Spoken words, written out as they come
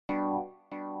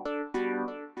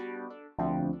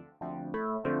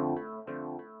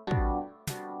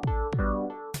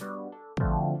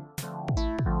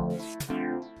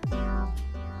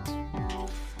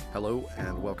Hello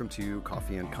and welcome to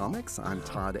Coffee and Comics. I'm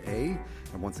Todd A.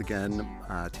 And once again,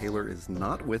 Taylor is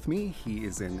not with me. He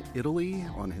is in Italy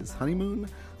on his honeymoon.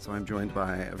 So I'm joined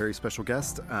by a very special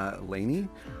guest, Lainey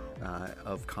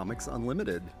of Comics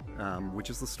Unlimited, which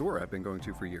is the store I've been going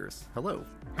to for years. Hello.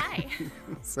 Hi.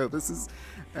 So this is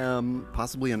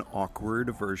possibly an awkward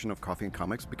version of Coffee and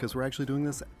Comics because we're actually doing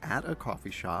this at a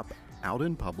coffee shop out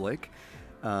in public.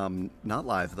 Not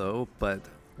live though, but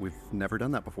we've never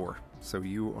done that before. So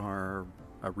you are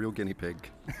a real guinea pig.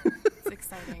 It's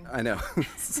exciting. I know.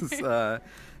 This is, I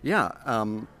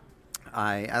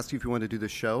asked you if you wanted to do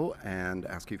this show and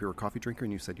asked you if you were a coffee drinker,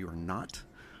 and you said you are not.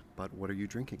 But what are you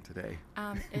drinking today?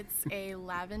 It's a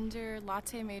lavender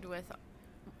latte made with,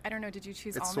 I don't know, did you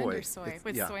choose It's almond soy. or soy?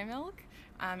 With soy milk.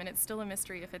 And it's still a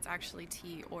mystery if it's actually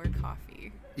tea or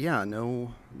coffee. Yeah,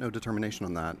 no determination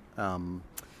on that.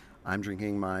 I'm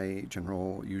drinking my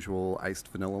usual iced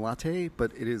vanilla latte,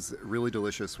 but it is really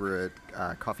delicious. We're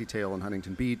at Coffee Tale in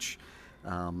Huntington Beach.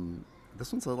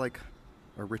 This one's a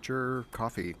richer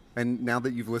coffee. And now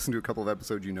that you've listened to a couple of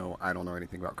episodes, you know I don't know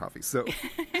anything about coffee. So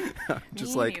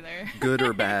just neither. Good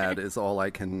or bad is all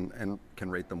I can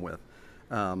rate them with.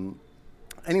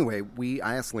 Anyway,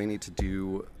 I asked Lainey to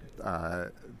do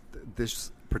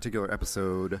this particular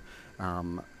episode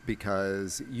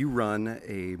because you run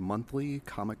a monthly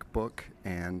comic book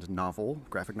and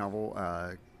graphic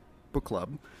novel book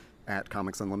club at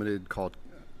Comics Unlimited called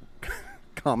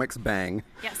Comics Bang.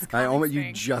 Yes,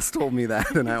 You just told me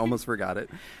that, and I almost forgot it.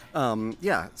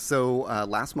 So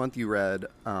last month you read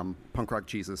Punk Rock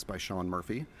Jesus by Sean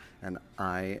Murphy, and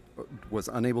I was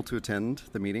unable to attend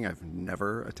the meeting. I've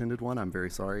never attended one. I'm very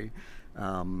sorry.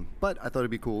 But I thought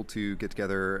it'd be cool to get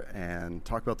together and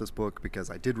talk about this book because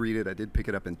I did read it. I did pick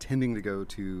it up intending to go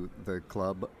to the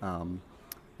club.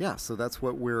 So that's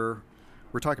what we're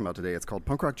talking about today. It's called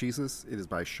Punk Rock Jesus. It is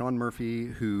by Sean Murphy,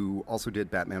 who also did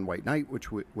Batman White Knight,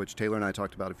 which Taylor and I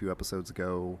talked about a few episodes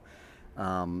ago.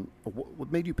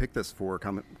 What made you pick this for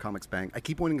Comics Bang? I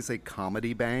keep wanting to say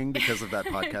Comedy Bang because of that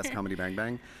podcast, Comedy Bang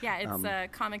Bang. Yeah,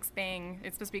 it's Comics Bang.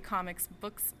 It's supposed to be Comics,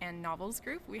 Books, and Novels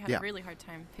Group. We had a really hard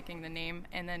time picking the name,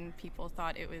 and then people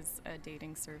thought it was a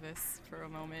dating service for a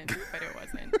moment, but it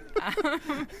wasn't.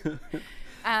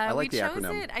 I like we the chose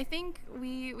acronym. it. I think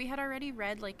we had already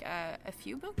read a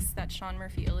few books that Sean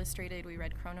Murphy illustrated. We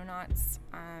read Chrononauts.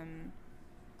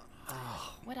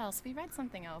 What else? We read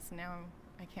something else. Now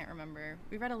I can't remember.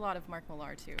 We read a lot of Mark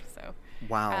Millar too. So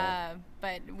wow.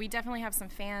 But we definitely have some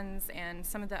fans, and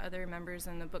some of the other members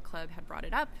in the book club had brought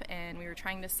it up, and we were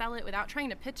trying to sell it without trying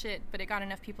to pitch it. But it got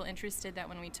enough people interested that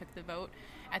when we took the vote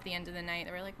at the end of the night,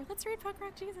 they were like, "Well, let's read Punk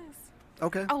Rock Jesus."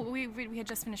 Okay. Oh, we had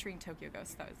just finished reading Tokyo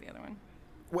Ghost. That was the other one.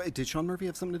 Wait, did Sean Murphy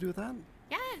have something to do with that?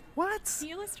 Yeah. What?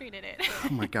 He illustrated it. Oh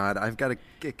my God, I've got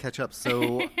to catch up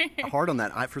so hard on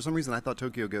that. For some reason, I thought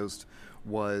Tokyo Ghost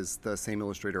was the same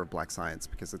illustrator of Black Science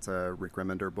because it's a Rick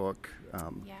Remender book.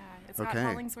 Yeah, it's got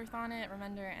Hollingsworth on it,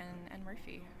 Remender, and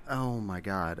Murphy. Oh my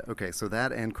God. Okay, so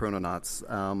that and Chrononauts.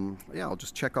 I'll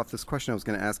just check off this question. I was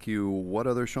going to ask you, what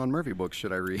other Sean Murphy books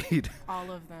should I read?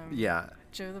 All of them. Yeah.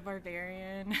 Joe the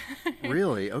Barbarian.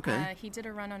 Really? Okay. He did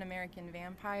a run on American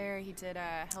Vampire. He did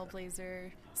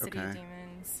Hellblazer, City of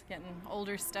Demons, getting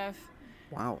older stuff.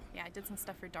 Wow. Yeah, I did some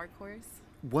stuff for Dark Horse.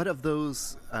 What of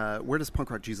those, where does Punk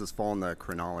Rock Jesus fall in the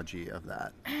chronology of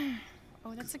that?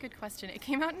 Oh, that's a good question. It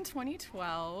came out in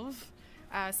 2012,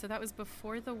 so that was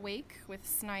before The Wake with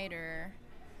Snyder,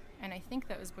 and I think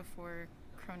that was before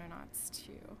Chrononauts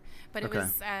too. But it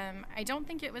was, I don't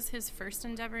think it was his first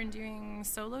endeavor in doing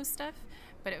solo stuff,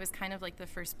 but it was kind of like the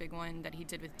first big one that he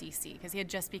did with DC, because he had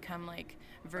just become like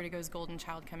Vertigo's golden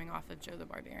child coming off of Joe the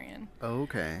Barbarian. Oh,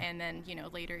 okay. And then,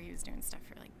 later he was doing stuff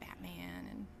for like Batman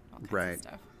and all kinds of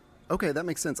stuff. Okay, that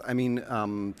makes sense. I mean,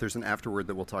 there's an afterword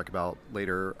that we'll talk about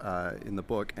later in the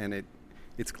book, and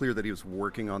it's clear that he was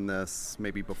working on this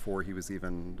maybe before he was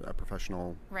even a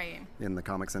professional in the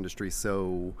comics industry.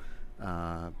 So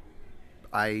as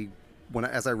I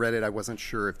read it, I wasn't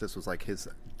sure if this was like his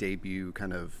debut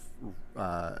kind of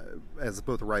as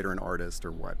both a writer and artist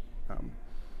or what.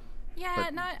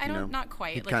 Not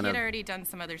quite. Like he had already done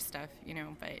some other stuff,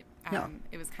 but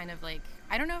it was kind of like,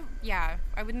 I don't know. Yeah,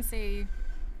 I wouldn't say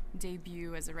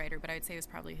debut as a writer, but I would say it was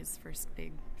probably his first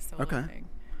big solo thing.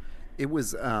 It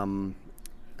was,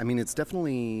 it's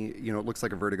definitely, it looks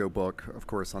like a Vertigo book, of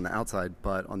course, on the outside,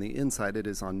 but on the inside it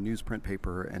is on newsprint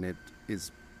paper, and it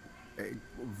is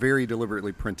very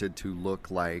deliberately printed to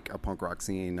look like a punk rock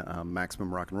scene.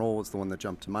 Maximum Rock and Roll is the one that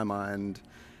jumped to my mind.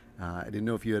 I didn't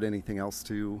know if you had anything else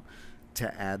to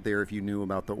add there, if you knew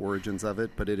about the origins of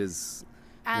it, but it is...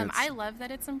 I love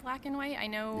that it's in black and white. I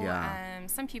know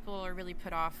some people are really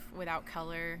put off without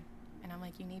color And I'm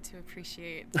like, you need to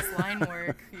appreciate this line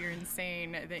work. You're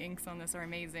insane. The inks on this are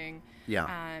amazing. Yeah.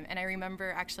 And I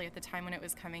remember actually at the time when it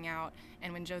was coming out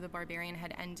and when Joe the Barbarian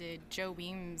had ended, Joe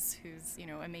Weems, who's,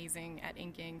 amazing at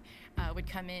inking, would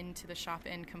come into the shop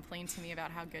and complain to me about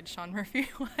how good Sean Murphy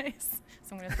was.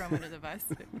 So I'm going to throw him under the bus.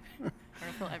 I don't know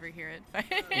if he'll ever hear it. But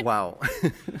Wow.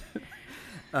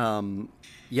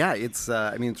 Yeah,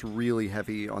 it's really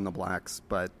heavy on the blacks,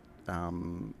 but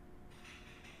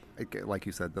like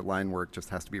you said, the line work just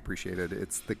has to be appreciated.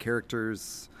 It's the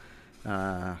characters.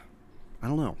 I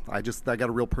don't know. I got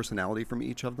a real personality from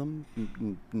each of them,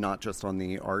 not just on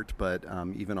the art, but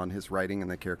even on his writing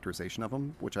and the characterization of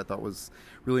them, which I thought was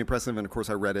really impressive. And of course,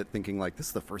 I read it thinking like, this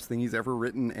is the first thing he's ever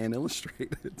written and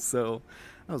illustrated. So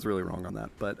I was really wrong on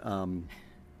that. But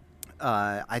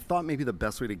I thought maybe the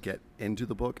best way to get into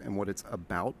the book and what it's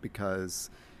about,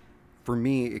 because for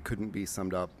me, it couldn't be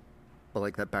summed up. But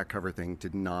like that back cover thing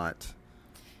did not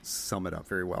sum it up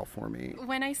very well for me.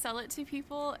 When I sell it to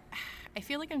people, I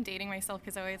feel like I'm dating myself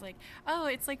because I always like, oh,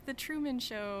 it's like the Truman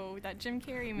Show, that Jim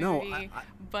Carrey movie,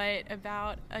 but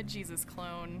about a Jesus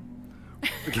clone.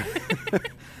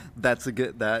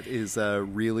 That is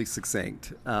really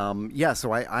succinct.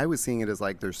 So I was seeing it as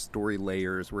like there's story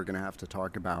layers we're going to have to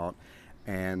talk about,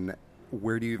 and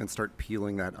where do you even start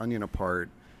peeling that onion apart?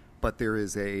 But there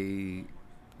is a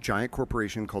giant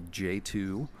corporation called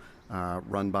J2,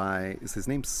 run by, is his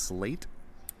name Slate?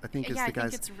 I think is the guy's. I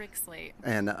think it's Rick Slate.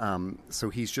 And so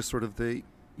he's just sort of the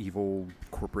evil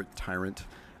corporate tyrant,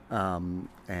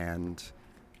 and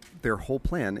their whole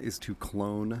plan is to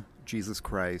clone Jesus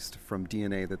Christ from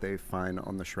DNA that they find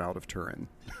on the Shroud of Turin.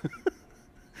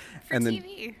 And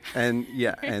TV. And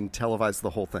televise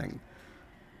the whole thing.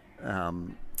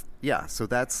 So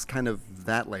that's kind of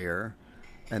that layer.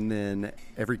 And then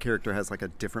every character has like a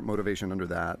different motivation under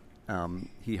that.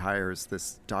 He hires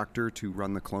this doctor to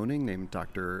run the cloning named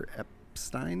Dr.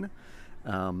 Epstein.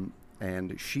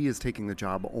 And she is taking the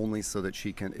job only so that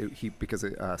she can, because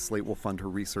Slate will fund her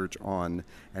research on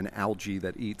an algae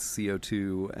that eats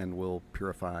CO2 and will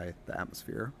purify the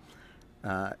atmosphere.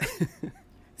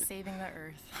 Saving the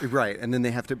earth. Right. And then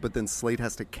then Slate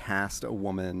has to cast a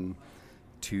woman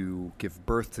to give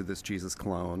birth to this Jesus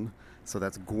clone. So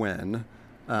that's Gwen.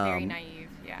 Very naive,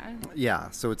 yeah. Yeah,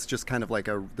 so it's just kind of like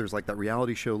there's like that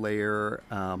reality show layer.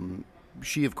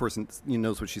 She, of course,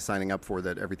 knows what she's signing up for,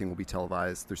 that everything will be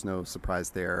televised. There's no surprise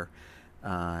there.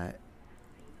 And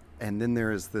then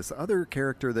there is this other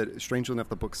character that, strangely enough,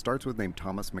 the book starts with, named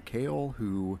Thomas McHale,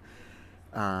 who,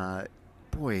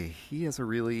 he has a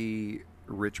really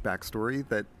rich backstory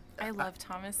that... I love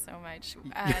Thomas so much.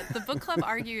 The book club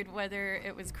argued whether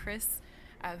it was Chris,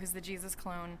 who's the Jesus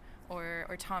clone,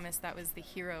 or Thomas that was the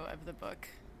hero of the book,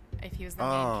 if he was the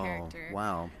main character.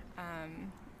 Wow.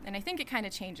 And I think it kind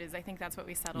of changes. I think that's what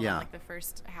we settled on. Like the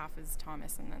first half is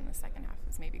Thomas, and then the second half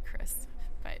is maybe Chris.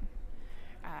 But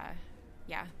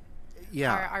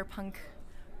our punk,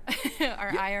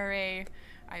 our IRA,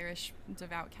 Irish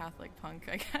devout Catholic punk,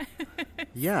 I guess.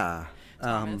 Yeah.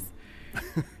 Thomas.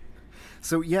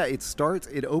 So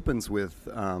it opens with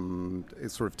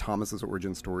it's sort of Thomas's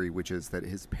origin story, which is that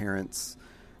his parents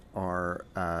are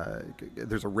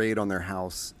there's a raid on their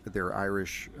house. They're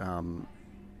Irish,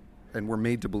 and we're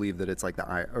made to believe that it's like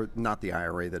not the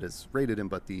IRA that has raided him,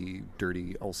 but the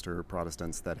dirty Ulster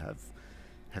Protestants that have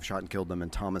shot and killed them. And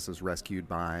Thomas is rescued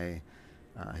by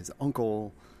his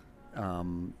uncle,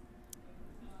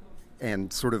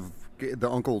 and sort of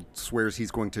the uncle swears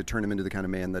he's going to turn him into the kind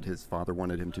of man that his father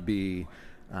wanted him to be,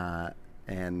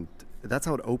 and that's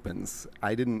how it opens.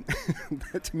 I didn't.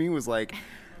 That to me was like.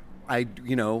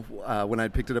 When I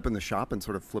picked it up in the shop and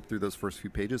sort of flipped through those first few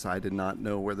pages, I did not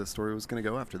know where the story was going to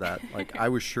go after that. Like, I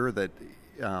was sure that...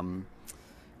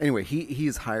 anyway, he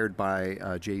is hired by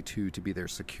J2 to be their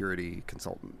security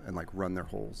consultant and, like, run their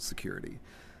whole security.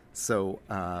 So,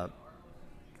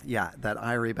 that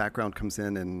IRA background comes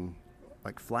in,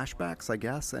 like, flashbacks, I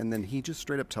guess, and then he just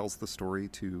straight up tells the story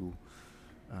to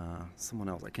someone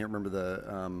else. I can't remember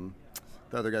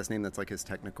the other guy's name that's like his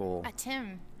technical...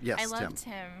 Tim. Yes, I love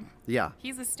Tim. Yeah.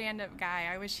 He's a stand-up guy.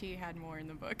 I wish he had more in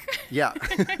the book. Yeah.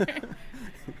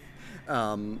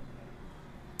 And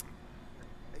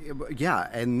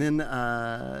then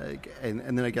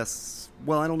and then I guess,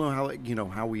 well, I don't know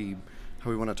how we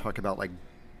want to talk about like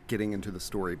getting into the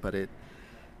story, but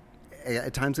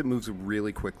at times it moves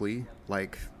really quickly.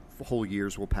 Like whole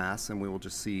years will pass and we will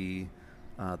just see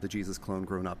the Jesus clone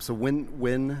grown up. So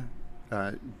when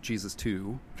Jesus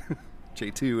 2,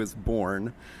 J2 is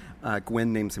born,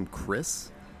 Gwen names him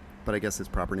Chris, but I guess his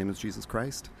proper name is Jesus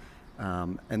Christ.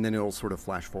 And then it'll sort of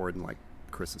flash forward and like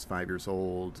Chris is 5 years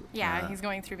old. Yeah, he's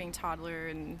going through being toddler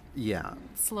and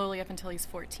slowly up until he's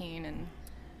 14 and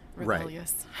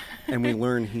rebellious. Right. And we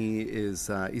learn he's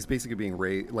basically being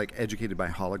educated by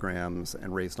holograms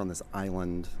and raised on this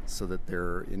island so that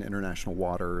they're in international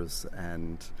waters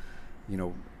and,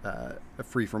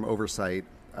 free from oversight.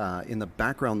 In the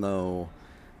background, though,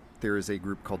 there is a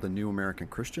group called the New American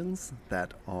Christians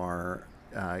that are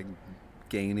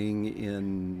gaining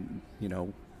in,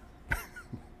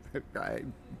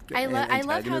 I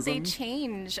love how they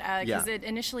change because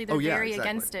initially they're very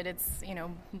against it. It's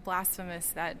blasphemous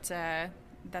that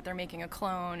they're making a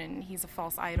clone and he's a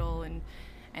false idol, and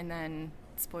then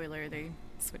spoiler, they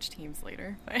switch teams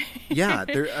later.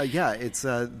 It's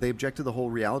they object to the whole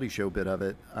reality show bit of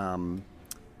it, and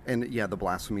the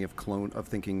blasphemy of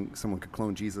thinking someone could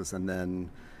clone Jesus, and then.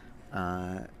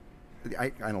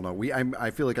 I don't know. I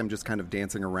feel like I'm just kind of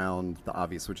dancing around the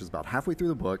obvious, which is about halfway through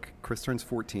the book. Chris turns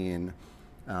 14,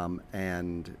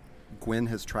 and Gwen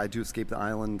has tried to escape the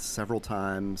island several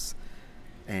times.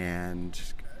 And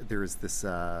there's this.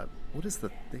 What is the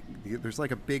thing? There's like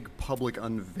a big public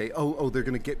unveil. Oh, they're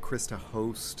going to get Chris to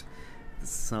host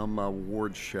some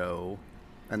award show,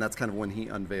 and that's kind of when he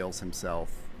unveils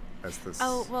himself as this.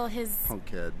 His punk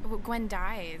kid. Gwen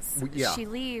dies. She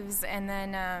leaves, and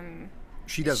then.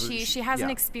 She has an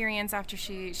experience after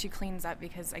she cleans up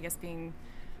because I guess being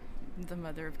the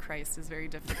mother of Christ is very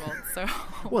difficult. So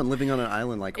and living on an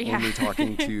island, only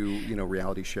talking to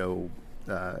reality show,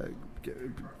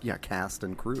 cast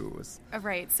and crew.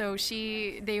 Right. So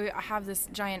they have this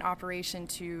giant operation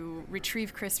to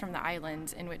retrieve Chris from the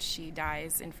island, in which she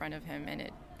dies in front of him, and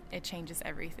it changes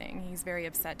everything. He's very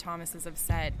upset. Thomas is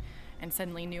upset, and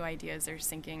suddenly new ideas are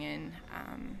sinking in.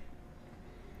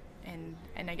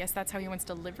 And I guess that's how he wants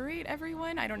to liberate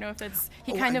everyone. I don't know if that's...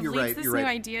 He kind of leads this new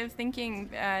idea of thinking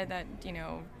that,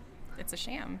 it's a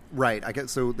sham. Right. I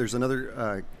guess so. There's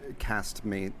another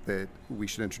castmate that we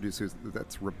should introduce.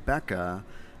 That's Rebecca.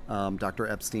 Dr.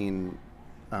 Epstein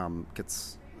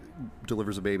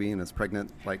delivers a baby and is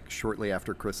pregnant shortly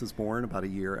after Chris is born, about a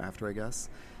year after, I guess.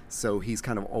 So he's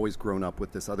kind of always grown up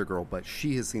with this other girl, but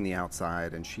she has seen the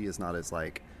outside, and she is not as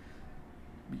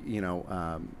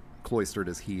cloistered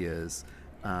as he is.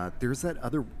 There's that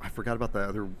other, I forgot about the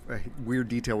other weird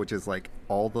detail, which is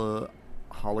all the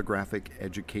holographic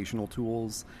educational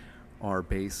tools are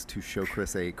based to show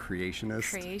Chris a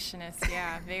creationist.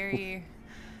 Yeah. Very,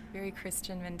 very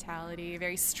Christian mentality,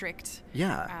 very strict.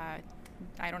 Yeah.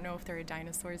 I don't know if they're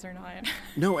dinosaurs or not.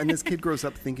 No, and this kid grows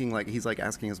up thinking he's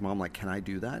asking his mom, can I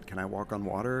do that? Can I walk on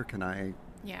water? Can I...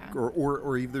 Yeah.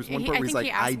 Or there's one part where he's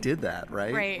I did that,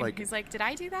 right? Right. He's did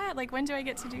I do that? When do I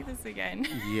get to do this again?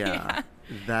 Yeah.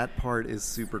 That part is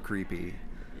super creepy.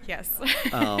 Yes.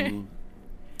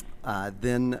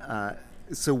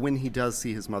 So when he does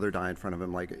see his mother die in front of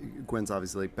him, Gwen's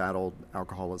obviously battled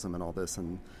alcoholism and all this,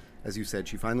 and as you said,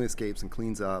 she finally escapes and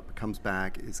cleans up, comes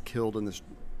back, is killed in this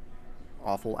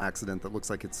awful accident that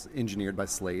looks like it's engineered by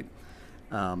Slate,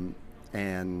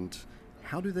 and...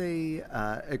 How do they...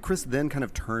 Chris then kind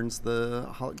of turns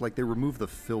they remove the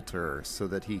filter so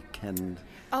that he can...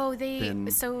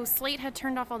 So Slate had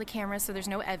turned off all the cameras, so there's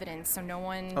no evidence, so no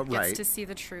one gets to see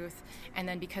the truth. And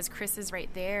then because Chris is right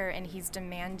there and he's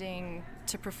demanding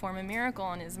to perform a miracle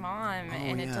on his mom,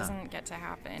 it doesn't get to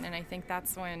happen. And I think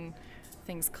that's when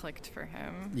things clicked for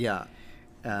him. Yeah.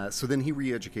 So then he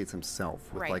re-educates himself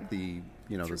with through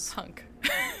this punk.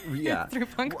 Yeah. Through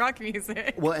punk rock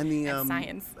music. Well, and the and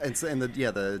science. And the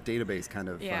database kind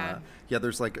of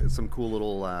there's some cool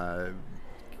little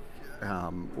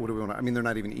what do we want to... I mean, they're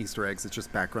not even Easter eggs, it's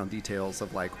just background details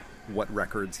of what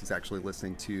records he's actually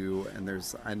listening to, and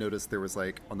I noticed there was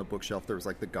on the bookshelf there was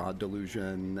the God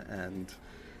Delusion and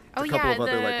a couple of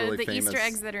other really the famous Easter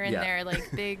eggs that are in there,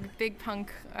 big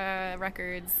punk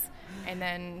records. And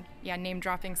then, name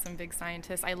dropping some big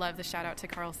scientists. I love the shout out to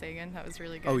Carl Sagan. That was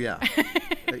really good. Oh, yeah.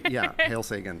 Hail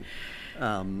Sagan.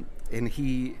 So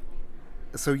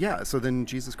then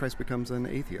Jesus Christ becomes an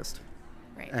atheist.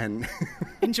 Right. And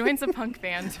joins a punk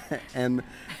band. and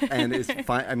is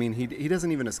fine. I mean, he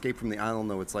doesn't even escape from the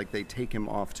island, though. It's they take him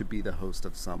off to be the host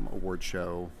of some award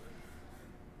show.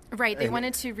 Right, they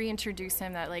wanted to reintroduce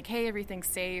him that hey, everything's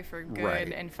safe or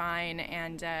good and fine,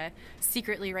 and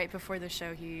secretly right before the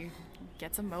show he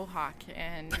gets a mohawk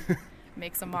and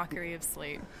makes a mockery of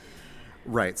Slate.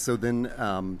 Right, so then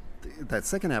that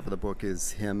second half of the book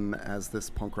is him as this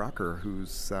punk rocker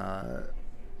who's... a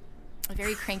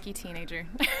very cranky teenager.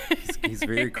 He's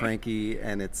very cranky,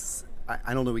 and it's...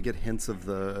 I don't know, we get hints of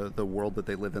the world that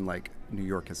they live in, New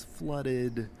York is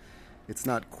flooded. It's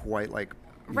not quite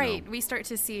Right. We start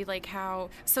to see like how,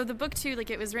 so the book too, like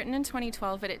it was written in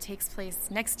 2012, but it takes place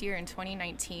next year in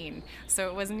 2019. So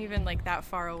it wasn't even like that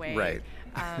far away. Right.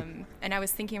 And I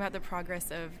was thinking about the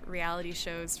progress of reality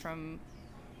shows from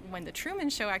when the Truman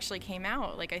Show actually came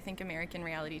out. Like I think American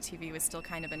reality TV was still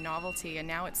kind of a novelty, and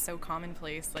now it's so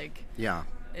commonplace. Like yeah.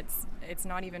 It's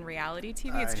not even reality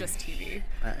TV, it's just TV.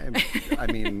 I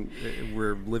mean,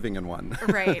 we're living in one.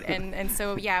 Right, and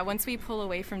so, yeah, once we pull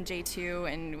away from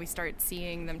J2 and we start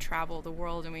seeing them travel the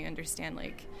world and we understand,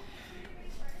 like,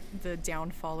 the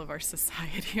downfall of our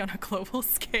society on a global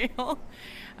scale,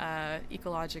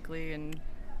 ecologically and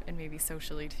maybe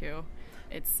socially, too,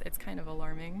 it's kind of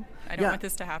alarming. I don't want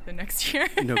this to happen next year.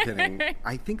 No kidding.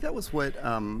 I think that was what,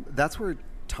 that's where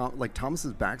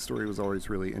Thomas's backstory was always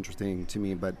really interesting to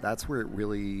me, but that's where it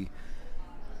really,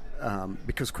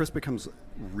 because Chris becomes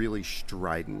really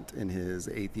strident in his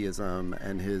atheism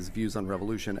and his views on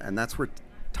revolution, and that's where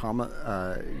Thomas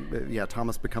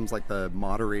becomes like the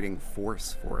moderating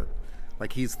force for it.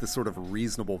 Like he's the sort of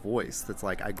reasonable voice that's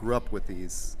like, I grew up with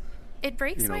these. It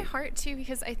breaks my heart too,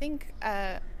 because I think,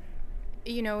 the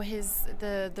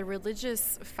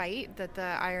religious fight that the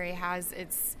IRA has,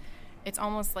 it's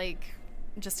almost like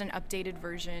just an updated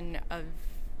version of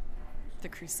the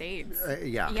Crusades.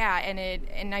 Yeah, and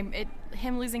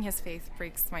him losing his faith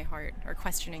breaks my heart, or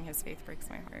questioning his faith breaks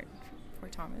my heart for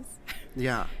Thomas.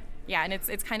 Yeah. Yeah, and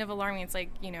it's kind of alarming. It's like,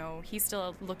 he's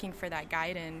still looking for that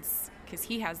guidance because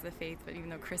he has the faith, but even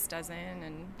though Chris doesn't,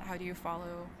 and how do you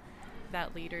follow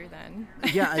that leader then?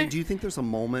 Yeah, do you think there's a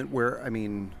moment where, I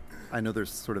mean, I know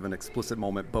there's sort of an explicit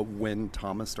moment, but when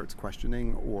Thomas starts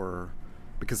questioning, or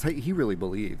because he really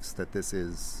believes that this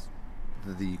is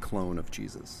the clone of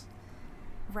Jesus.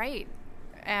 Right.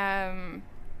 I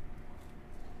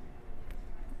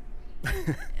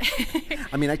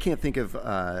mean, I can't think of,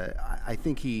 I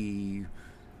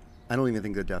don't even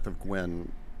think the death of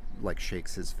Gwen, like,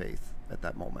 shakes his faith at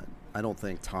that moment. I don't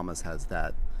think Thomas has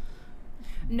that.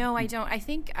 No, I don't. I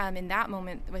think in that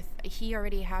moment, he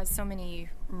already has so many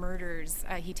murders.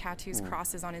 He tattoos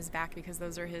crosses on his back because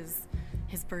those are his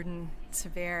burden to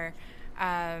bear.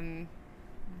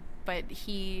 But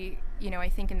he, I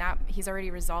think in that he's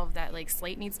already resolved that like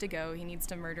Slate needs to go. He needs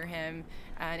to murder him,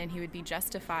 and he would be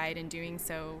justified in doing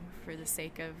so for the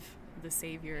sake of the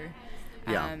Savior.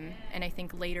 Yeah. And I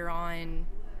think later on,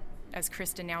 as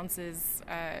Chris denounces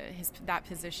that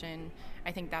position,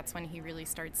 I think that's when he really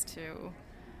starts to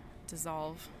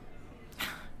dissolve.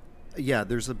 Yeah,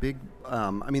 there's a big,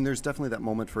 there's definitely that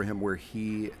moment for him where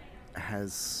he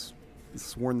has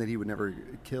sworn that he would never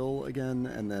kill again,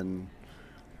 and then,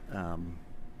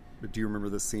 do you remember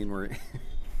the scene where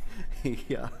he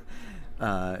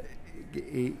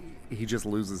just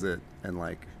loses it, and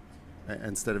like,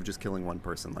 instead of just killing one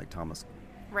person, like Thomas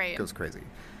goes crazy.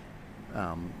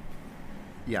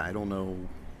 Yeah, I don't know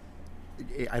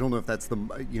if that's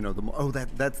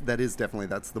that is definitely,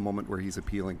 that's the moment where he's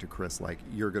appealing to Chris, like,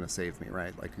 you're going to save me,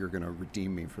 right? Like, you're going to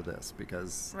redeem me for this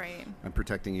because I'm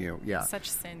protecting you. Yeah. Such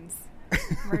sins.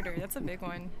 Murder, that's a big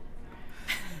one.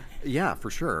 Yeah,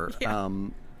 for sure. Yeah.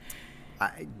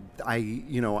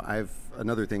 I've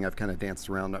another thing I've kind of danced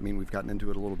around. I mean, we've gotten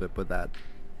into it a little bit, but that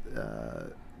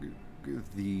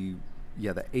the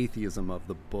atheism of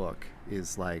the book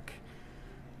is like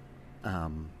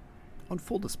on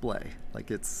full display.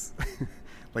 Like, it's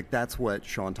like that's what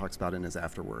Sean talks about in his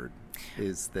afterword,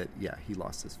 is that he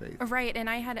lost his faith. Right. And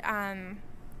I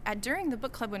had during the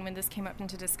book club when this came up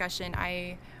into discussion,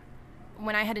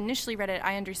 when I had initially read it,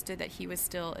 I understood that he was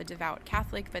still a devout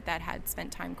Catholic, but that had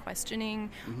spent time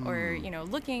questioning or,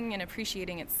 looking and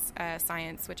appreciating its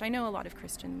science, which I know a lot of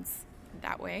Christians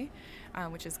that way,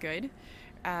 which is good.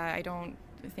 I don't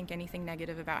think anything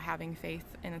negative about having faith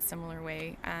in a similar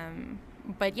way.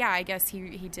 But yeah, I guess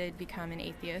he did become an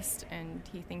atheist, and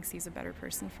he thinks he's a better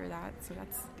person for that. So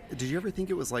that's. Did you ever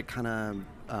think it was like kind of,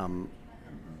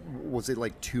 was it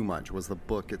like too much? Was the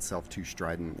book itself too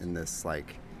strident in this,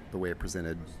 like, the way it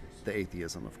presented the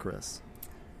atheism of Chris?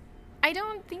 I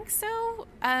don't think so.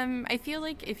 I feel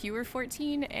like if you were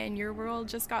 14 and your world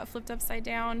just got flipped upside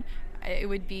down, it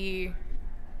would be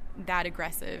that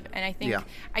aggressive. And I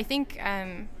think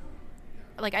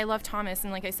like, I love Thomas,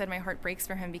 and like I said, my heart breaks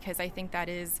for him, because I think that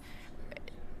is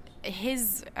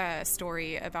his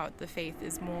story about the faith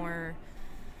is more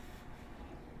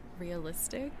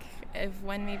realistic of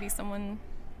when maybe someone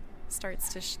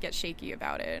starts to get shaky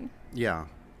about it. Yeah,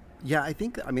 I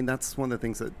think, that's one of the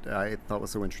things that I thought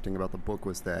was so interesting about the book,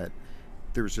 was that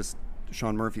there was just,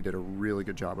 Sean Murphy did a really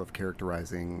good job of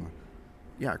characterizing,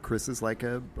 Chris is like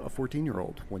a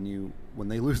 14-year-old. When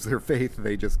they lose their faith,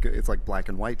 it's like black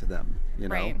and white to them,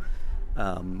 Right.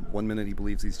 One minute he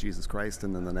believes he's Jesus Christ,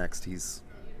 and then the next he's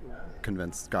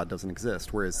convinced God doesn't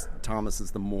exist. Whereas Thomas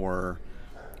is the more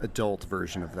adult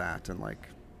version of that, and like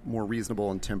more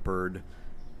reasonable and tempered.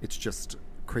 It's just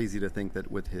crazy to think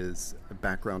that with his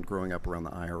background growing up around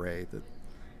the IRA,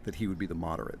 that he would be the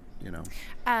moderate, you know.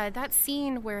 That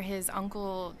scene where his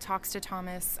uncle talks to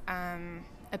Thomas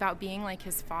about being like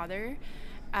his father,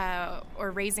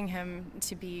 or raising him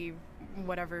to be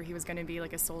whatever he was going to be,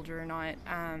 like a soldier or not.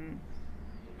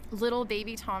 Little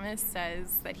baby Thomas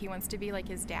says that he wants to be like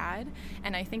his dad,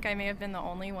 and I think I may have been the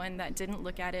only one that didn't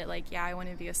look at it like, yeah, I want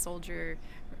to be a soldier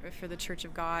for the Church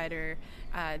of God, or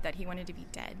that he wanted to be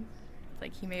dead.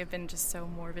 Like, he may have been just so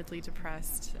morbidly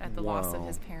depressed at the loss of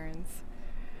his parents.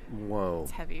 Whoa.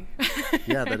 It's heavy.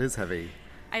 Yeah, that is heavy.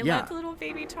 I love little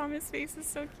baby Thomas' face. Is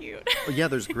so cute. Yeah,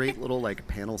 there's great little like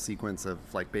panel sequence of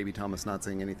like baby Thomas not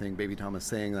saying anything, baby Thomas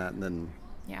saying that, and then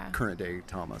current day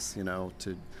Thomas, you know,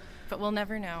 to... But we'll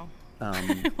never know.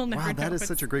 We'll never know. That is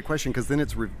such a great question, because then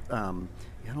it's... I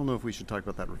don't know if we should talk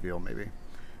about that reveal, maybe.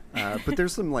 But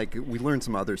there's some, like, we learned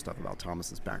some other stuff about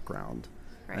Thomas's background.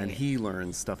 Right. And he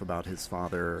learns stuff about his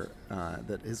father,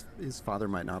 that his father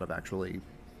might not have actually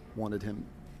wanted him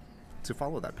to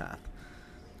follow that path.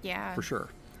 Yeah. For sure.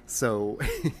 So,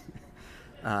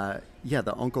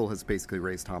 the uncle has basically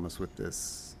raised Thomas with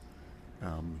this...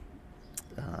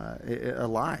 a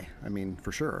lie. I mean,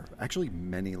 for sure. Actually,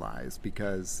 many lies,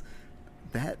 because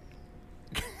that...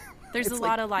 There's a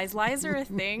lot of lies. Lies are a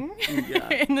thing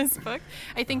in this book.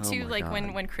 I think, too, like,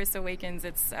 when Chris awakens,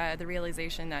 it's the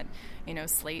realization that, you know,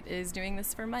 Slate is doing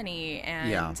this for money.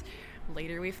 And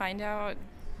later we find out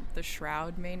the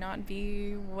shroud may not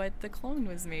be what the clone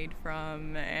was made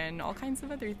from, and all kinds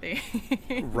of other things.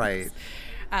 Right.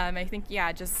 I think,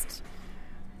 just...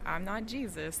 I'm not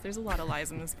Jesus. There's a lot of lies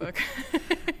in this book.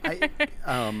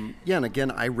 And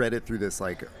again, I read it through this,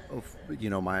 like,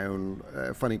 you know, my own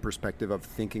funny perspective of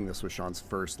thinking this was Sean's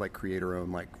first, like,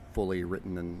 creator-owned, like, fully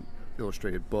written and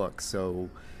illustrated book. So,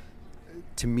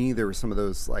 to me, there were some of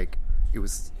those, like, it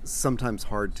was sometimes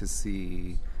hard to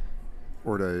see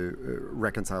or to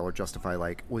reconcile or justify,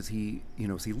 like, was he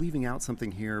leaving out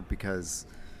something here because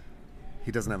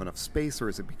he doesn't have enough space, or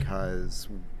is it because...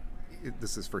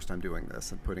 this is his first time doing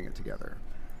this and putting it together.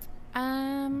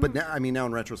 But now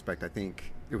in retrospect, I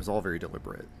think it was all very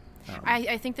deliberate.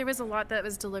 I think there was a lot that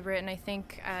was deliberate, and I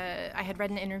think I had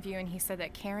read an interview, and he said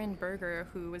that Karen Berger,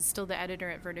 who was still the editor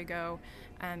at Vertigo,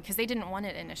 because they didn't want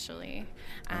it initially,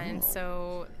 and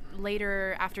so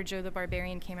later, after Joe the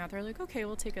Barbarian came out, they're like, okay,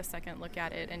 we'll take a second look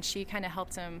at it, and she kind of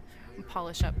helped him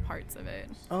polish up parts of it.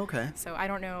 Okay. So I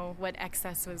don't know what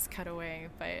excess was cut away,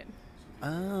 but...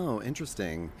 Oh,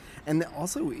 interesting. And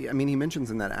also, I mean, he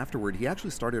mentions in that afterward, he actually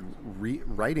started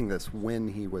writing this when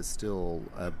he was still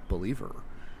a believer.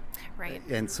 Right.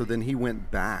 And so then he went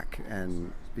back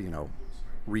and, you know,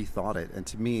 rethought it. And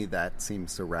to me, that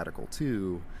seems so radical,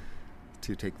 too,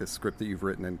 to take this script that you've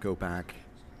written and go back.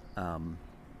 I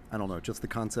don't know, just the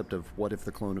concept of what if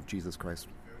the clone of Jesus Christ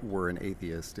were an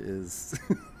atheist is,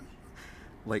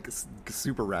 like,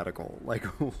 super radical. Like,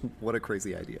 what a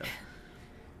crazy idea.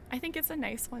 I think it's a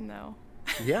nice one, though.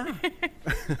 Yeah.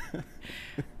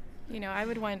 You know, I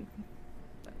would want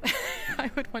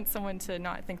someone to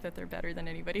not think that they're better than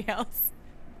anybody else.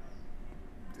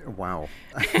 Wow.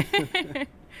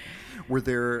 Were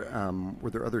there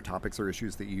other topics or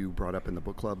issues that you brought up in the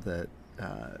book club that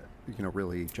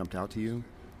really jumped out to you?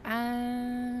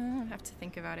 I have to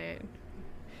think about it.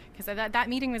 Because that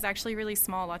meeting was actually really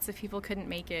small. Lots of people couldn't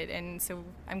make it, and so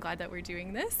I'm glad that we're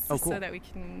doing this. Oh, cool. So that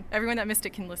everyone that missed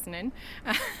it can listen in.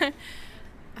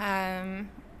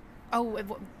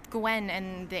 Gwen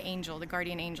and the angel, the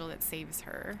guardian angel that saves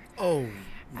her. Oh,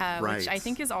 right. Which I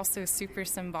think is also super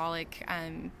symbolic.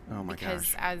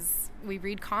 Because as we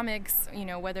read comics, you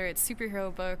know, whether it's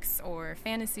superhero books or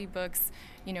fantasy books,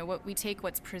 you know, we take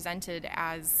what's presented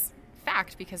as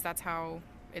fact because that's how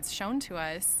it's shown to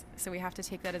us, so we have to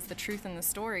take that as the truth in the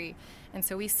story. And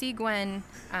so we see Gwen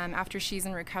after she's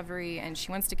in recovery and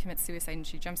she wants to commit suicide, and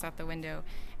she jumps out the window,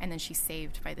 and then she's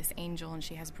saved by this angel, and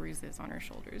she has bruises on her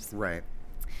shoulders. Right.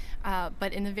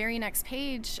 But in the very next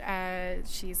page,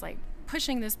 she's like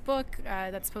pushing this book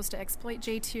that's supposed to exploit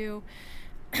J2,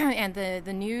 and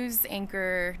the news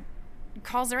anchor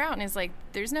calls her out and is like,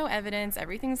 there's no evidence,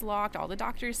 everything's locked, all the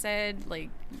doctors said, like,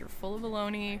 you're full of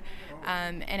baloney.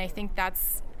 And I think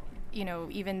that's, you know,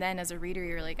 even then as a reader,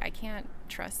 you're like, I can't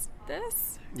trust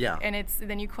this. Yeah. And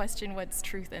then you question what's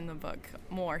truth in the book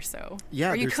more so.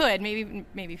 Yeah. Or you could.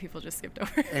 Maybe people just skipped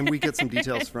over. And we get some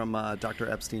details from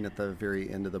Dr. Epstein at the very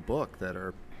end of the book that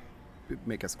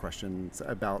make us question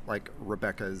about, like,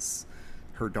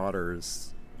 her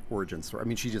daughter's origin story. I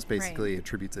mean, she just basically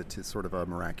attributes it to sort of a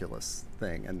miraculous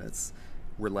thing, and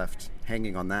we're left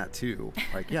hanging on that too.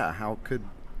 Like, yeah, how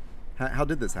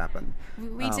did this happen?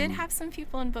 We did have some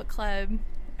people in book club.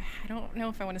 I don't know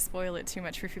if I want to spoil it too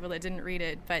much for people that didn't read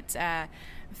it, but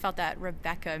felt that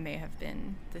Rebecca may have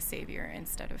been the savior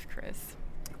instead of Chris.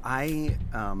 I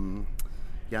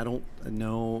don't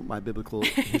know my biblical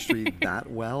history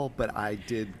that well, but I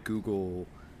did Google,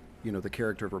 the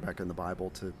character of Rebecca in the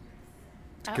Bible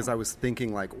because I was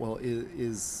thinking like, well,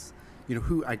 is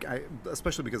who I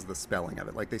especially because of the spelling of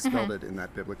it, like they spelled it in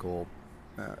that biblical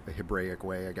Hebraic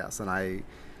way, I guess, and I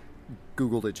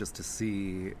Googled it just to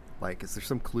see, like, is there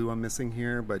some clue I'm missing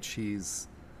here? But she's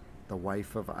the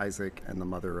wife of Isaac and the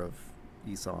mother of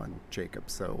Esau and Jacob,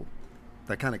 so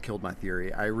that kind of killed my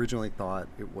theory. I originally thought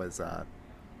it was I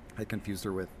confused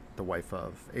her with the wife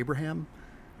of Abraham,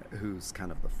 who's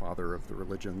kind of the father of the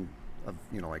religion of,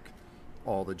 like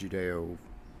all the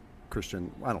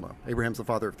Judeo-Christian, I don't know, Abraham's the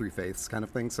father of three faiths kind of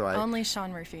thing. So only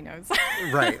Sean Murphy knows.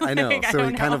 Right, I know. Like, so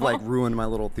it kind of like ruined my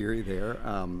little theory there.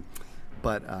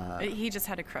 But he just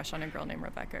had a crush on a girl named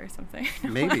Rebecca or something.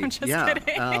 Maybe, I'm just yeah.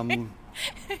 kidding.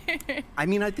 I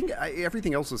mean, I think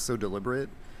everything else was so deliberate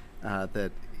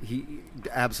that he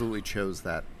absolutely chose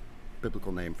that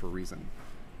biblical name for a reason.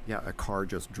 Yeah, a car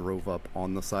just drove up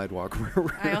on the sidewalk.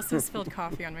 I also spilled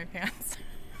coffee on my pants.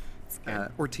 It's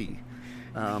good. Or tea.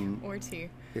 Or tea.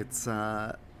 It's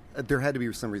there had to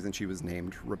be some reason she was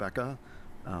named Rebecca.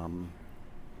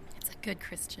 It's a good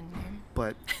Christian name.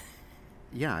 But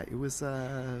yeah, it was.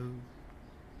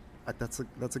 That's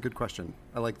a good question.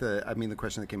 I like the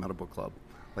question that came out of book club.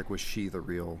 Like, was she the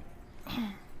real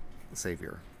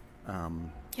savior?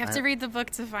 You have to read the book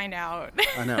to find out.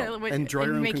 I know, and draw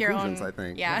your own conclusions. I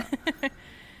think. Yeah.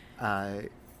 I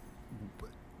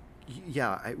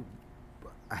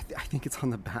think it's on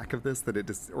the back of this that it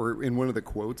is, or in one of the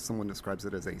quotes, someone describes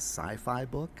it as a sci-fi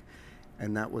book,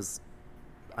 and I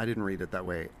didn't read it that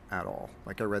way at all.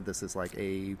 Like, I read this as like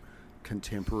a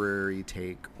contemporary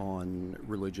take on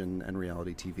religion and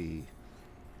reality TV.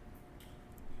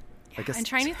 I guess I'm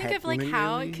trying to think of like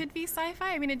how it could be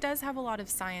sci-fi. I mean, it does have a lot of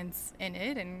science in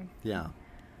it, and yeah,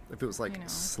 if it was like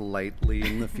slightly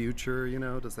in the future,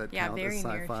 does that count very as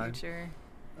sci-fi? Near future.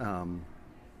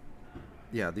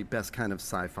 Yeah, the best kind of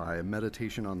sci-fi, a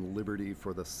meditation on liberty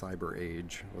for the cyber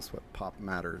age, was what Pop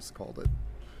Matters called it.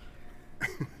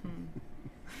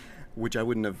 Which I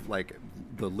wouldn't have, like,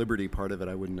 the liberty part of it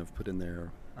I wouldn't have put in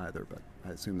there either, but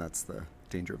I assume that's the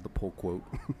danger of the pull quote.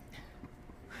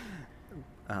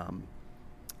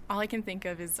 All I can think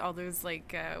of is all those,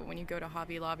 like, when you go to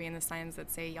Hobby Lobby and the signs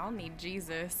that say, y'all need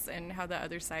Jesus, and how the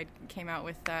other side came out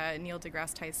with Neil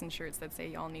deGrasse Tyson shirts that say,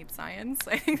 y'all need science.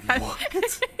 I think that's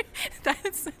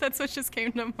what just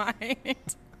came to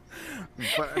mind.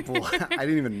 Well, I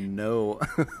didn't even know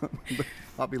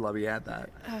Hobby Lobby had that.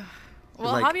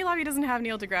 Well, like, Hobby Lobby doesn't have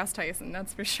Neil deGrasse Tyson,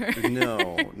 that's for sure.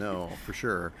 No, for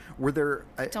sure. Were there...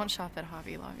 Don't shop at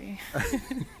Hobby Lobby.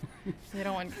 They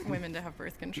don't want women to have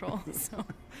birth control. So,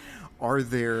 are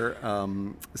there?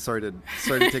 Sorry to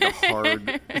take a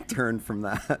hard turn from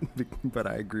that, but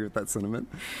I agree with that sentiment.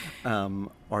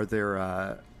 Are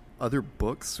there other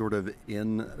books sort of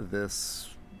in this,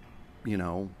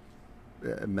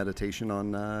 meditation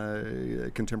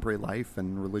on contemporary life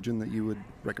and religion that you would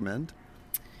recommend?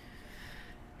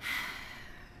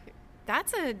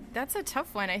 That's a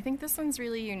tough one. I think this one's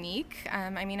really unique.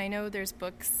 I mean, I know there's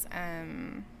books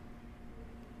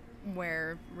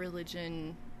where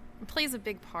religion plays a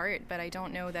big part, but I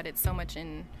don't know that it's so much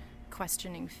in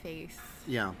questioning faith.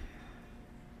 Yeah,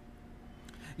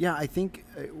 I think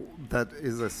that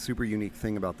is a super unique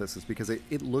thing about this, is because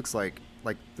it looks like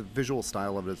the visual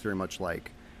style of it is very much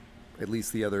like at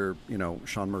least the other,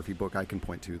 Sean Murphy book I can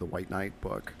point to, the White Knight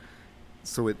book.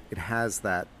 So it has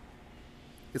that.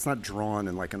 It's not drawn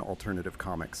in like an alternative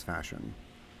comics fashion,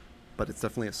 but it's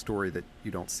definitely a story that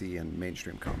you don't see in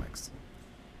mainstream comics.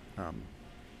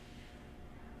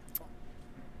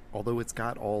 Although it's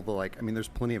got all the there's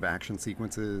plenty of action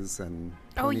sequences and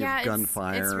plenty of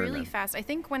gunfire. It's really fast. I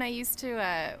think when I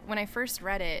first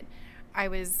read it, I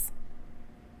was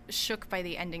shook by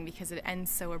the ending because it ends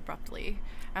so abruptly.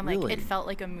 It felt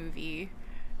like a movie.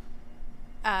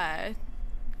 I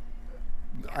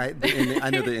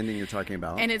know the ending you're talking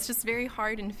about. And it's just very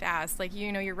hard and fast. Like,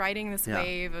 you're riding this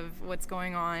wave of what's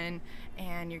going on,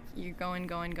 and you're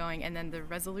going, and then the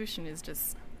resolution is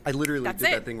just... I literally did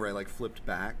that thing where I flipped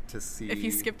back to see... If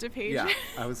you skipped a page. Yeah.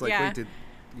 I was like, wait,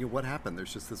 what happened?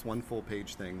 There's just this one full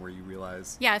page thing where you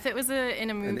realize... Yeah, if it was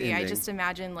in a movie, I just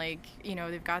imagine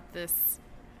they've got this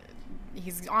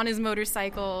he's on his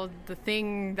motorcycle, the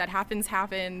thing that happens,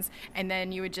 and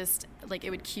then you would just, like, it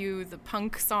would cue the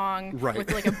punk song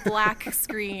with, like, a black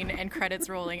screen and credits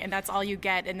rolling, and that's all you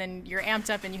get, and then you're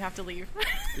amped up and you have to leave.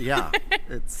 Yeah.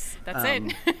 It's... That's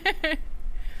it.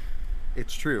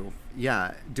 It's true.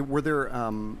 Yeah. Were there,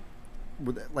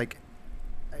 like...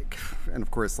 And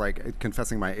of course, like,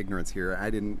 confessing my ignorance here, I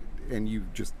didn't, and you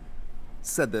just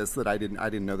said this, that I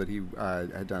didn't know that he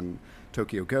had done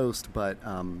Tokyo Ghost, but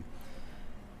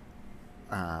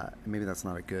maybe that's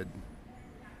not a good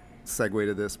segue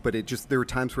to this, but there were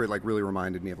times where it, like, really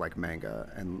reminded me of, like, manga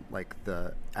and, like,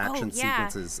 the action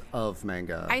sequences of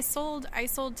manga. I sold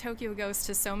Tokyo Ghost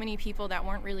to so many people that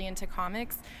weren't really into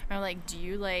comics. And I'm like, do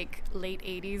you like late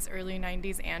 80s, early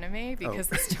 90s anime?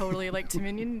 Because it's totally like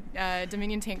Dominion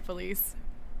Tank Police.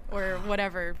 Or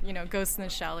whatever, Ghost in the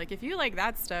Shell. Like, if you like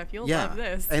that stuff, you'll love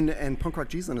this. And Punk Rock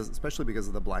Jesus, especially because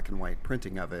of the black and white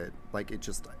printing of it, like, it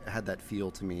just had that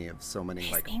feel to me of so many,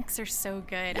 his inks are so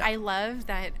good. Yeah. I love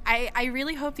that. I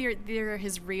really hope they're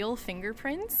his real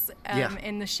fingerprints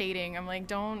in the shading. I'm like,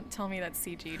 don't tell me that's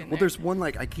CG'd in there. Well, there's one,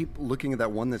 like, I keep looking at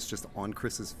that one that's just on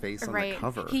Chris's face on the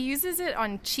cover. He uses it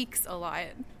on cheeks a lot.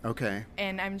 Okay.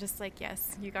 And I'm just like,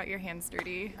 yes, you got your hands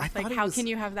dirty. Like, how can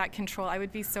you have that control? I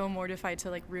would be so mortified to,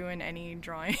 like, ruin any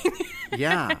drawing.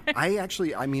 Yeah.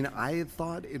 I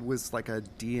thought it was like a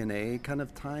DNA kind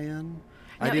of tie-in. No,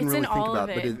 I didn't really think about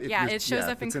it. But it shows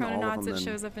up in Chrononauts, it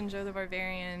shows up in Joe the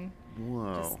Barbarian.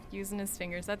 Whoa. Just using his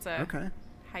fingers. That's a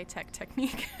high-tech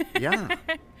technique. Yeah.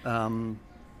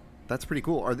 That's pretty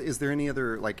cool. Is there any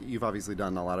other, like, you've obviously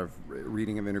done a lot of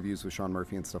reading of interviews with Sean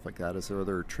Murphy and stuff like that. Is there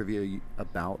other trivia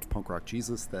about Punk Rock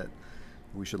Jesus that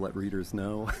we should let readers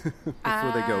know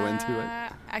before they go into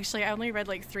it? Actually, I only read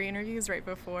like 3 interviews right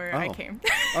before I came.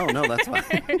 Oh, no, that's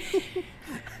fine.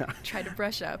 Tried to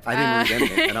brush up. I didn't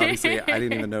read any, and obviously I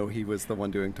didn't even know he was the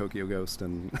one doing Tokyo Ghost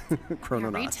and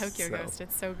Chrononauts. Read Tokyo Ghost.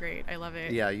 It's so great. I love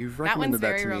it. Yeah, you've recommended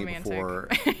that to me romantic. Before,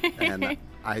 and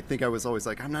I think I was always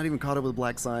like, I'm not even caught up with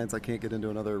Black Science. I can't get into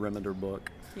another Remender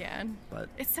book. Yeah, but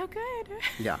it's so good.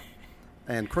 Yeah.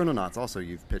 And Chrononauts also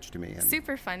you've pitched to me. And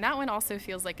super fun. That one also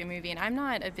feels like a movie, and I'm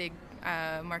not a big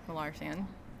Mark Millar fan,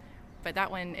 but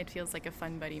that one, it feels like a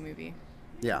fun buddy movie.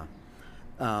 Yeah.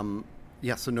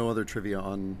 So no other trivia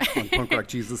on Punk Rock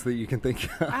Jesus that you can think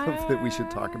of that we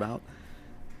should talk about?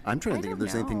 I'm trying to think if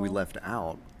there's anything we left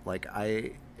out. Like,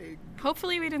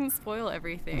 hopefully we didn't spoil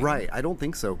everything. Right. I don't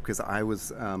think so, because I was...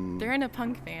 They're in a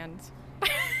punk band.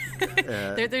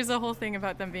 There's a whole thing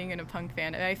about them being in a punk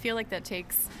band. I feel like that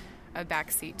takes a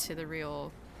backseat to the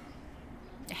real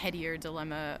headier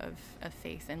dilemma of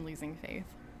faith and losing faith.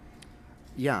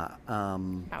 Yeah.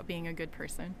 About being a good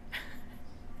person.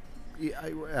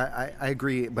 Yeah, I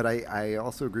agree, but I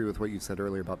also agree with what you said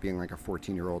earlier about being like a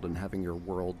 14-year-old and having your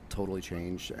world totally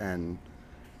changed, and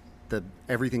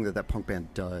everything that punk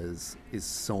band does is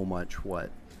so much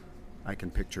what I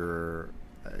can picture,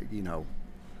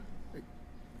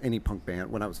 any punk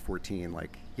band when I was 14,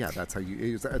 like, yeah, that's how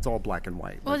it's all black and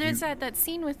white. Well, there's that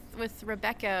scene with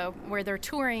Rebecca where they're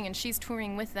touring and she's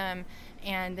touring with them,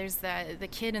 and there's the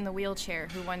kid in the wheelchair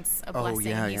who wants a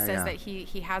blessing. He says that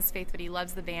he has faith, but he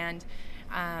loves the band.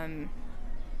 And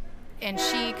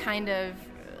she kind of,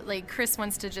 like, Chris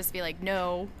wants to just be like,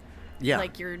 no. Yeah.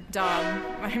 Like, you're dumb.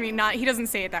 I mean, he doesn't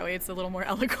say it that way. It's a little more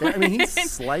eloquent. Yeah, I mean, he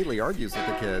slightly argues with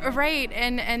the kid. Right.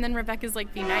 And then Rebecca's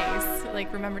like, be nice.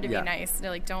 Like, remember to be nice. They're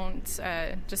like, don't,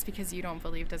 just because you don't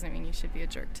believe doesn't mean you should be a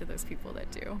jerk to those people that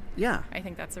do. Yeah. I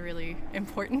think that's a really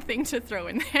important thing to throw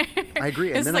in there. I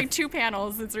agree. It's like 2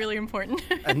 panels. It's really important.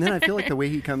 And then I feel like the way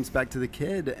he comes back to the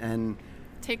kid and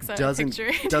takes a doesn't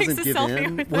picture. Doesn't give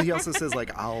in. Well, he also says,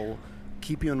 like, I'll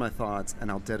keep you in my thoughts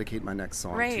and I'll dedicate my next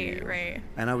song to you. Right.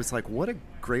 And I was like, what a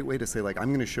great way to say, like, I'm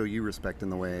going to show you respect in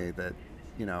the way that,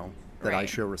 that I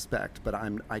show respect, but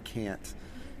I can't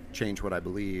change what I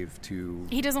believe to...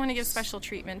 He doesn't want to give special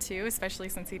treatment too, especially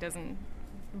since he doesn't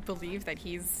believe that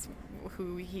he's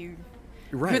who the kid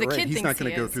thinks he is. He's not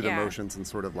going to go through the motions and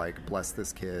sort of, like, bless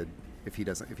this kid if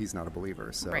he's not a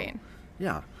believer. So,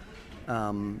 yeah.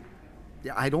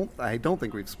 Yeah, I don't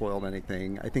think we've spoiled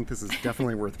anything. I think this is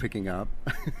definitely worth picking up.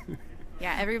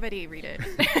 Yeah, everybody read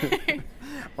it.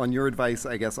 On your advice,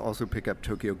 I guess also pick up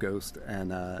Tokyo Ghost, and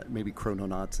maybe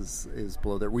Chrononauts is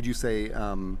below there. Would you say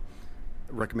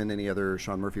recommend any other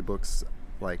Sean Murphy books?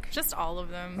 Like, just all of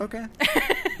them. Okay.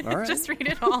 All right. Just read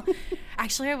it all.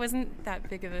 Actually, I wasn't that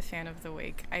big of a fan of The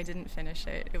Wake. I didn't finish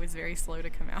it. It was very slow to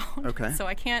come out. Okay. So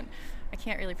I can't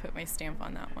really put my stamp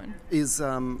on that one. Is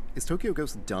Tokyo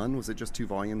Ghost done? Was it just 2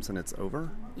 volumes and it's over?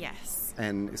 Yes.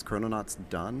 And is Chrononauts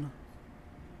done?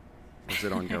 Or is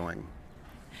it ongoing?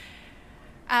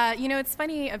 It's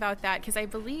funny about that because I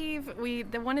believe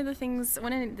one of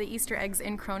the Easter eggs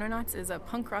in Chrononauts is a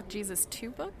Punk Rock Jesus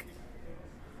 2 book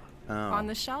on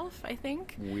the shelf, I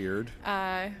think. Weird.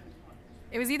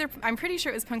 It was I'm pretty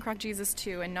sure it was Punk Rock Jesus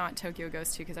 2 and not Tokyo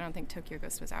Ghost 2 because I don't think Tokyo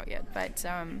Ghost was out yet. But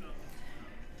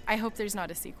I hope there's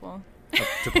not a sequel.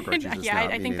 To Punk Rock Jesus, yeah,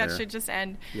 I think that should just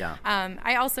end. Yeah.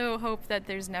 I also hope that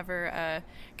there's never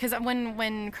because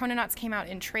when Chrononauts came out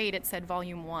in trade, it said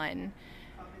Volume 1.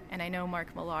 And I know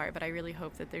Mark Millar, but I really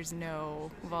hope that there's no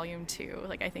Volume 2.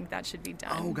 Like, I think that should be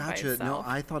done. Oh, gotcha. By itself. No,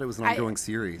 I thought it was an ongoing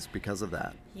series because of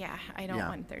that. Yeah, I don't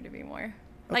want there to be more. Okay.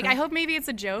 Like, I hope maybe it's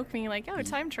a joke, being like, oh,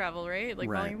 time travel, right? Like,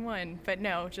 right. Volume 1. But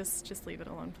no, just leave it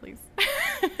alone, please.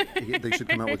 They should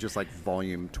come out with just, like,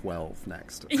 Volume 12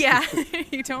 next. Yeah,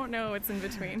 you don't know what's in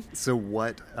between. So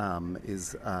what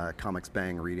is Comics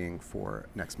Bang reading for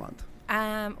next month?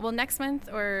 Well, next month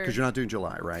because you're not doing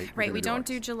July, right? Right, we don't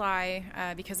do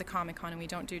July because of Comic-Con, and we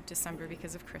don't do December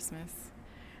because of Christmas.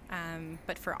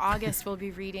 But for August, we'll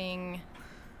be reading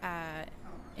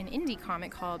an indie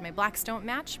comic called My Blacks Don't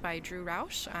Match by Drew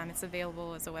Rausch. It's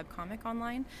available as a webcomic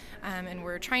online, and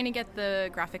we're trying to get the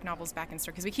graphic novels back in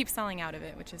store because we keep selling out of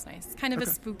it, which is nice. It's kind of a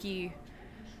spooky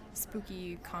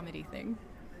comedy thing.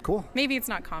 Cool. Maybe it's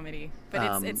not comedy,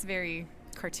 but it's very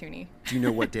cartoony. Do you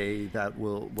know what day that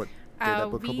book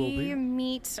club will be? We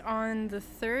meet on the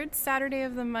third Saturday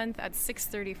of the month at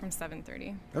 6:30 from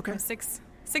 7:30. Okay. From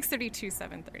 6:30 to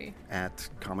 7:30. At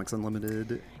Comics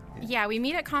Unlimited? Yeah, we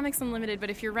meet at Comics Unlimited, but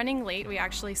if you're running late, we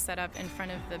actually set up in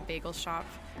front of the bagel shop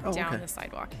down the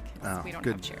sidewalk because we don't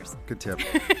have chairs. Good tip.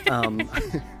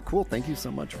 Cool. Thank you so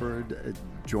much for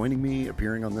joining me,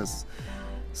 appearing on this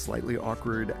slightly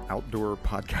awkward outdoor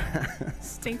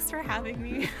podcast. Thanks for having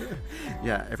me.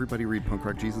 Yeah, everybody read Punk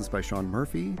Rock Jesus by Sean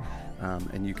Murphy.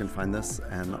 And you can find this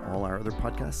and all our other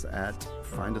podcasts at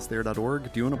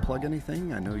findusthere.org. Do you want to plug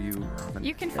anything? I know you have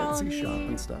an follow Etsy me. shop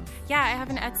and stuff. Yeah, I have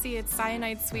an Etsy. It's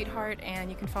Cyanide Sweetheart, and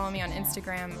you can follow me on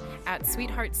Instagram at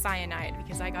Sweetheart Cyanide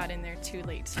because I got in there too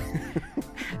late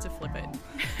to flip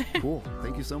it. Cool.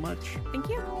 Thank you so much. Thank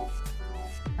you.